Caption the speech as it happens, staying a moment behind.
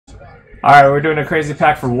Alright, we're doing a crazy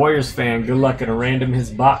pack for Warriors fan. Good luck and random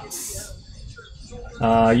his box.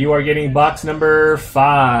 You are getting box number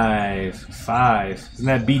 5. 5. Isn't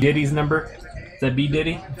that B Diddy's number? Is that B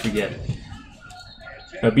Diddy? I forget.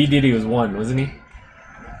 No, B Diddy was 1, wasn't he?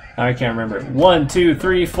 I can't remember. 1, 2,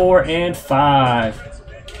 3, 4, and 5.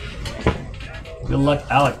 Good luck,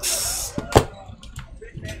 Alex.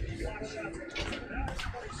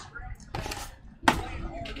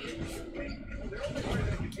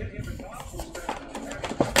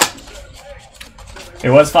 It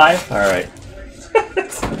was 5? Alright.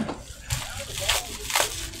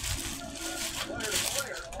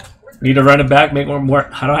 Need to run it back, make more.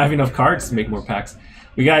 I don't have enough cards to make more packs.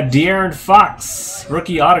 We got De'Aaron Fox,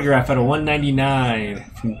 rookie autograph at a 199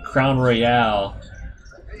 from Crown Royale.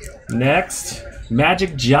 Next,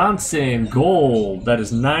 Magic Johnson, gold. That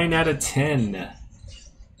is 9 out of 10.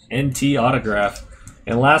 NT autograph.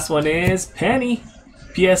 And last one is Penny,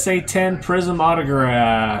 PSA 10 Prism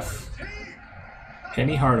autograph.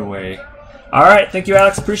 Penny Hardaway. All right, thank you,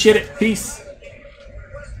 Alex. Appreciate it. Peace.